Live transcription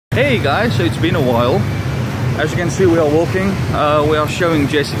Hey guys, so it's been a while. As you can see, we are walking. We are showing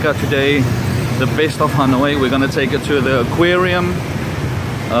Jessica today the best of Hanoi. We're gonna take her to the aquarium,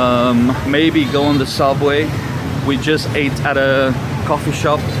 maybe go on the subway. We just ate at a coffee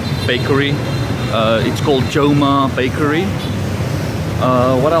shop, bakery. It's called JOMA Bakery.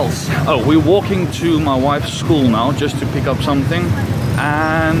 What else? Oh, we're walking to my wife's school now just to pick up something.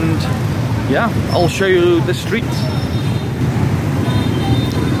 And yeah, I'll show you the street.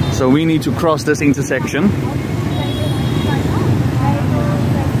 So we need to cross this intersection.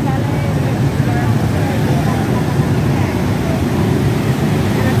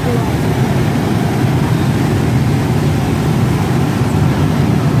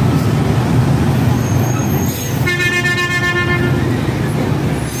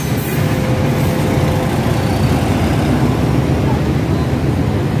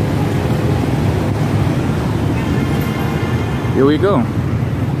 Here we go.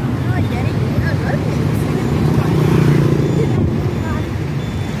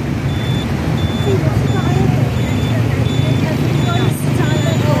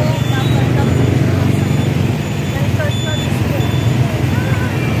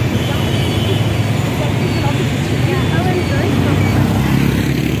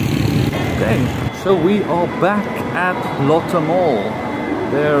 So we are back at Lotte Mall.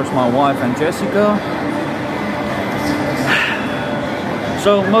 There's my wife and Jessica.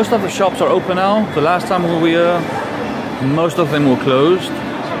 So most of the shops are open now. The last time we were here, most of them were closed.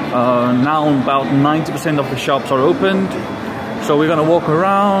 Now about 90% of the shops are opened. So we're gonna walk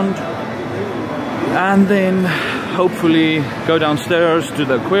around and then hopefully go downstairs to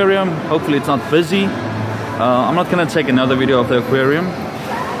the aquarium. Hopefully it's not busy. I'm not gonna take another video of the aquarium.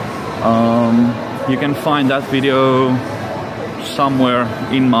 You can find that video somewhere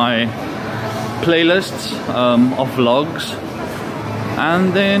in my playlists of vlogs.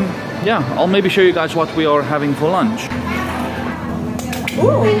 And then, yeah, I'll maybe show you guys what we are having for lunch.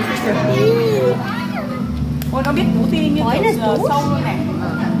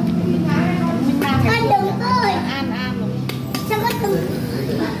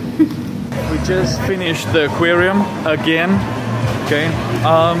 We just finished the aquarium again. Okay.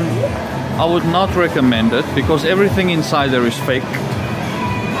 I would not recommend it because everything inside there is fake.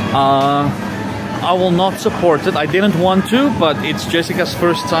 I will not support it. I didn't want to, but it's Jessica's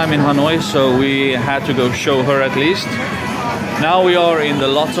first time in Hanoi, so we had to go show her at least. Now we are in the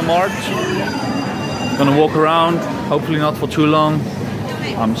Lotte Mall. Gonna walk around, hopefully not for too long.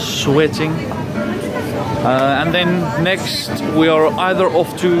 I'm sweating. And then next we are either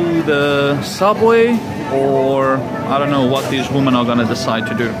off to the subway or I don't know what these women are gonna decide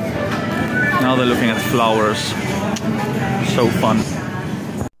to do. Now they're looking at flowers. So fun.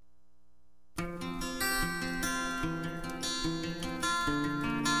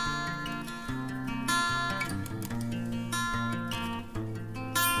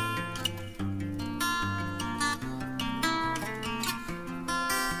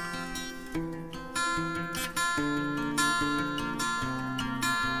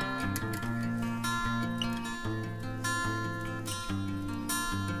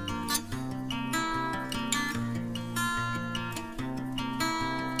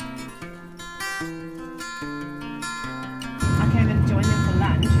 Joined them for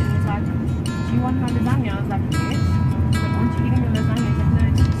lunch and he was like, do you want my lasagna? I was like, yes. But aren't you eating your lasagna? He's like, no,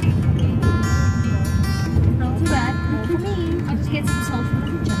 it's just eating for me. Not too bad. More for me. I'll just get some salt from the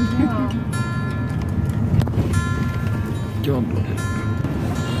kitchen.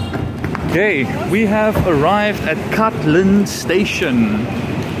 Okay, we have arrived at Cat Linh Station.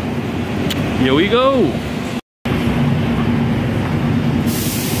 Here we go.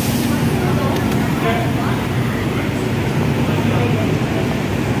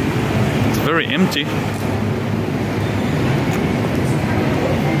 Very empty,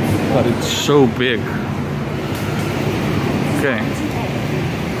 but it's so big. Okay,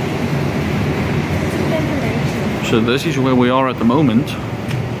 so this is where we are at the moment.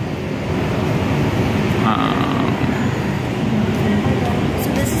 So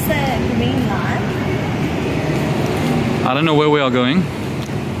this is the green line. I don't know where we are going.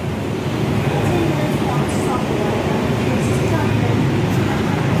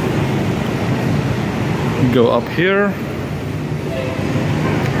 Go up here.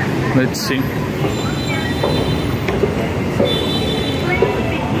 Let's see.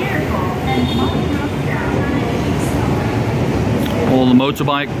 All the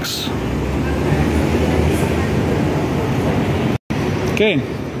motorbikes. Okay,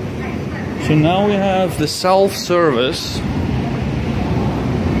 so now we have the self-service.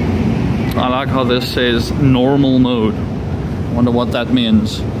 I like how this says normal mode. Wonder what that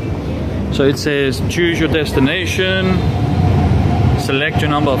means. So it says choose your destination, select your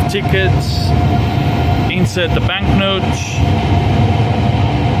number of tickets, insert the banknote,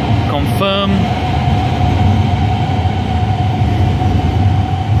 confirm.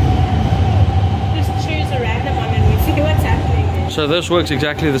 Just choose a random one and we see what's happening there. So this works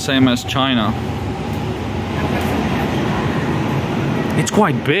exactly the same as China. It's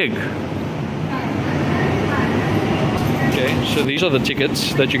quite big. Okay, so these are the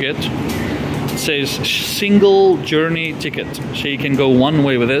tickets that you get. It says single journey ticket. So you can go one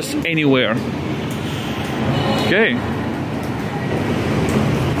way with this anywhere. Okay.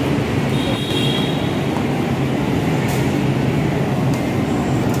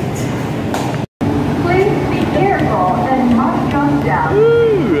 Please be careful and must come down.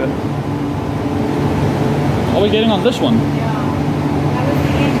 Ooh. Are we getting on this one?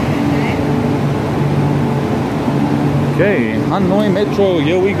 Okay, Hanoi Metro,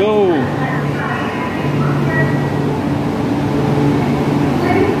 here we go.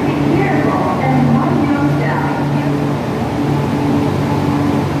 Please be careful and must come down.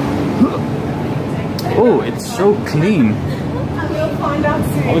 Oh, it's so clean. We'll find out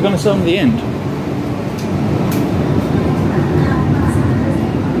soon. Are we going to sit on the end?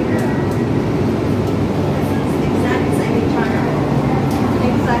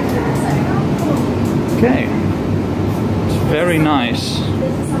 Okay. It's very nice.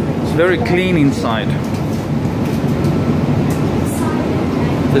 It's very clean inside.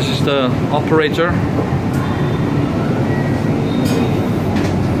 This is the operator.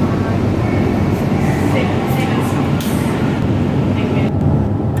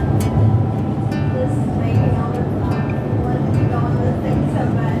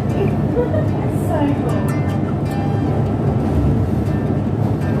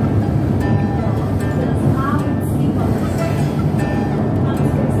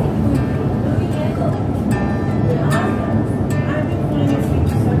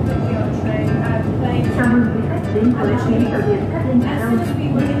 Chào mừng quý khách đến với chuyến tàu điện Ba Dinh Hà Nội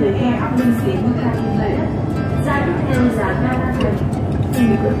với thời gian Linh đến Ba Dinh Huế. Ra tiếp theo là ga La Thành. Xin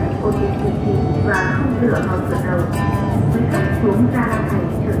quý khách ổn định vị trí và không rửa vào cửa đầu. Quý khách xuống ga La Thành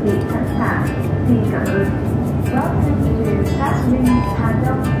chuẩn bị sẵn sàng. Xin cảm ơn. Welcome to Ba Dinh Hà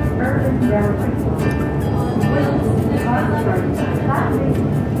Nội Urban Railway. Ba Dinh,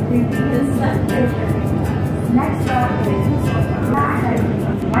 Đình Station. Next stop is La Thành,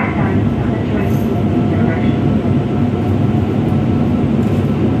 White Line, the train direction.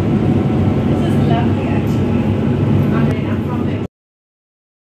 This is lovely actually. I mean, I'm from there.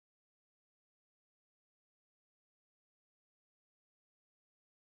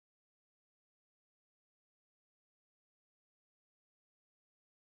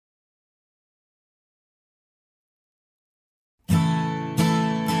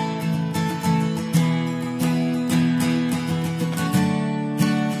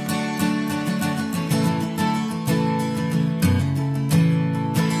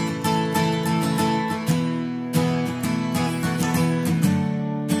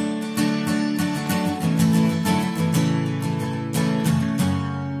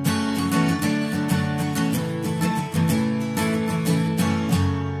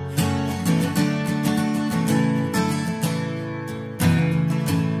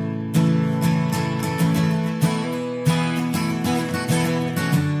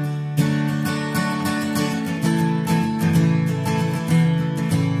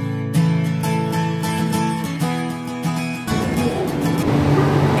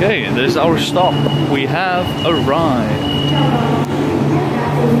 Okay, this is our stop. We have arrived.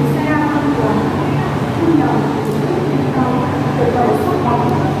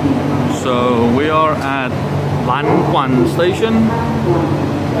 So we are at Lan Quan station.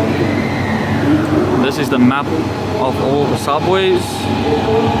 This is the map of all the subways.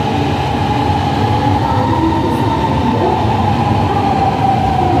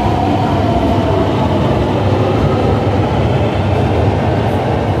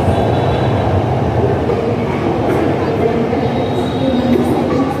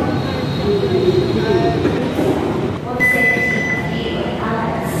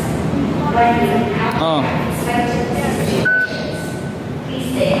 Oh.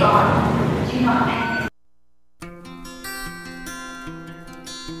 Please stay on. Do not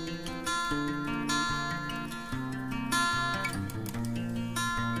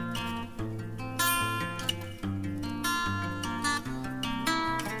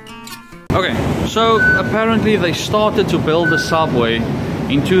Okay, so apparently they started to build the subway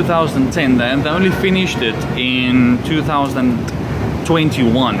in 2010 and they only finished it in 2018.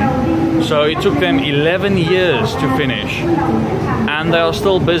 21. So it took them 11 years to finish. And they are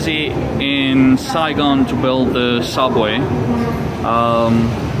still busy in Saigon to build the subway.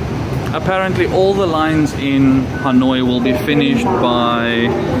 Apparently all the lines in Hanoi will be finished by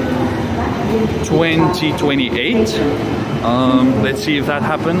 2028. Let's see if that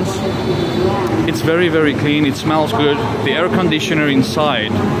happens. It's very, very clean. It smells good. The air conditioner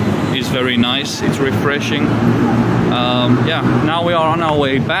inside is very nice. It's refreshing. Yeah, now we are on our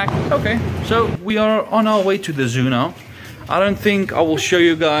way back. Okay, so we are on our way to the zoo now. I don't think I will show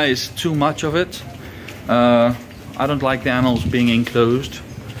you guys too much of it. I don't like the animals being enclosed.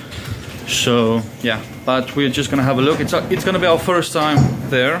 So yeah, but we're just gonna have a look. It's gonna be our first time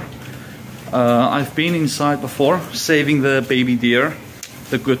there. I've been inside before, saving the baby deer,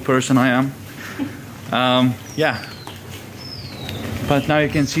 the good person I am. Yeah, but now you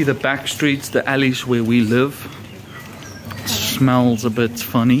can see the back streets, the alleys where we live. It smells a bit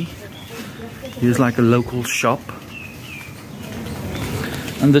funny. Here's like a local shop.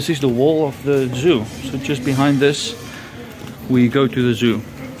 And this is the wall of the zoo. So just behind this, we go to the zoo.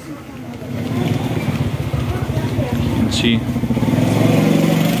 Let's see.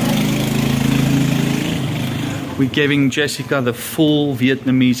 We're giving Jessica the full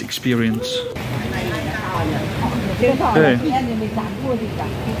Vietnamese experience. Okay.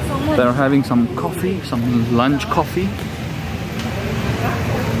 They're having some coffee, some lunch coffee.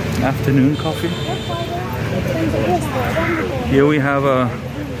 Afternoon coffee. Here we have a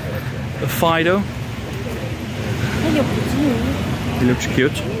Fido. He looks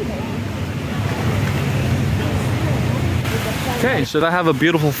cute. Okay, so they have a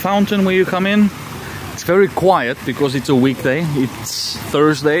beautiful fountain where you come in. It's very quiet because it's a weekday. It's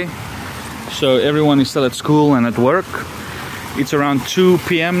Thursday, so everyone is still at school and at work. It's around 2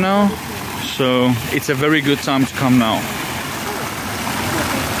 p.m. now, so it's a very good time to come now.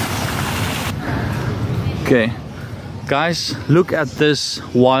 Okay, guys, look at this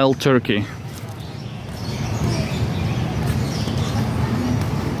wild turkey.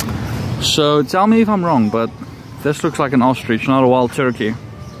 So tell me if I'm wrong, but this looks like an ostrich, not a wild turkey.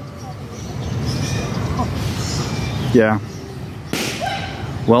 Yeah.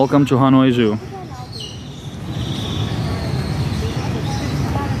 Welcome to Hanoi Zoo.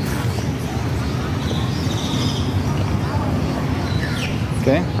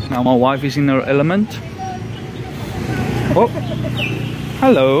 Okay, now my wife is in her element. Oh,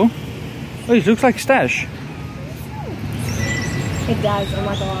 hello. Oh, it looks like Stash. It does, oh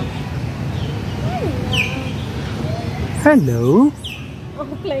my god. Hello.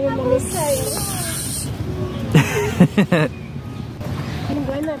 I'm playing with mommy's tail. I'm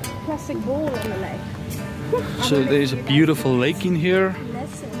going that plastic ball on the lake. So there's a beautiful lake in here.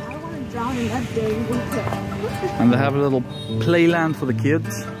 Listen, I don't want to drown in that dirty water. And they have a little playland for the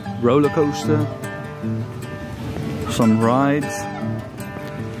kids. Roller coaster. Some rides.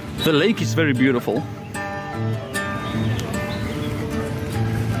 The lake is very beautiful.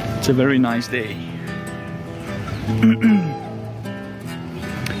 It's a very nice day.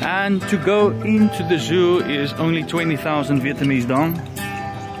 And to go into the zoo is only 20,000 Vietnamese dong.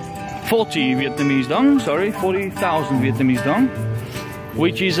 40 Vietnamese dong, sorry, 40,000 Vietnamese dong.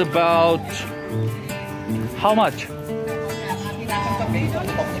 Which is about... how much?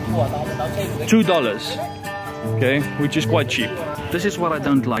 $2. Okay, which is quite cheap. This is what I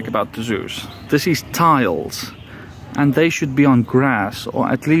don't like about the zoos. This is tiles. And they should be on grass or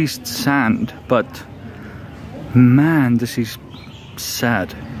at least sand. But man, this is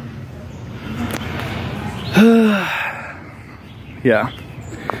sad. Yeah,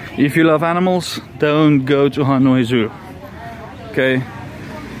 if you love animals, don't go to Hanoi Zoo. Okay,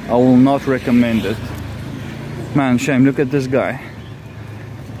 I will not recommend it. Man, shame, look at this guy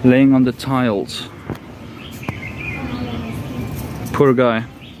laying on the tiles. Poor guy.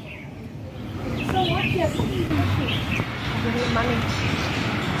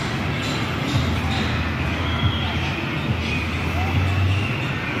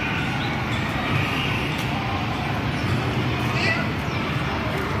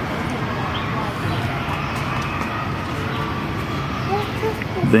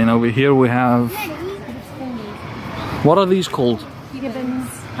 Then over here we have... what are these called? Gibbons,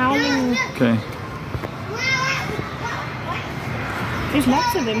 howling. Okay. There's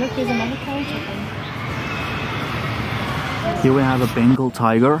lots of them. Look, there's another cage of them. Here we have a Bengal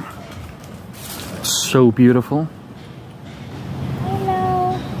tiger. So beautiful.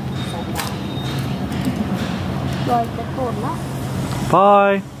 Hello.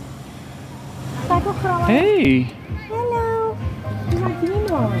 Bye. Hey. Hello.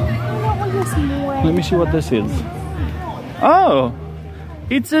 Let me see what this is. Oh,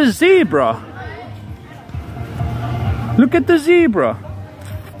 It's a zebra. Look at the zebra.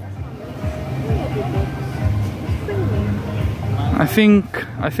 I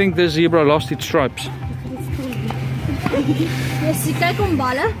think the zebra lost its stripes.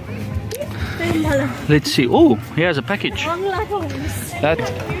 Let's see. Oh, here's a package. That,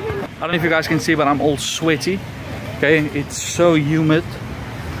 I don't know if you guys can see, but I'm all sweaty. Okay, it's so humid.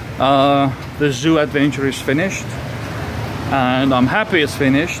 The zoo adventure is finished, and I'm happy it's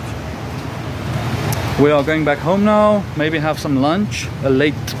finished. We are going back home now. Maybe have some lunch, a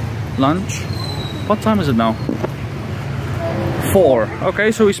late lunch. What time is it now? 4.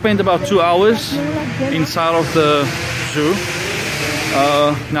 Okay, so we spent about 2 hours inside of the zoo.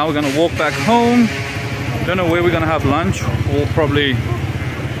 Now we're gonna walk back home. Don't know where we're gonna have lunch. We'll probably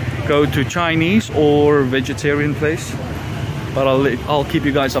go to Chinese or vegetarian place, but I'll keep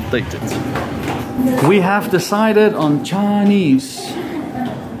you guys updated. We have decided on Chinese.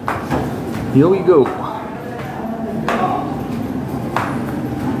 Here we go.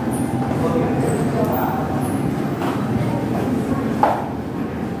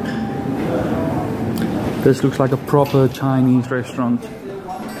 This looks like a proper Chinese restaurant.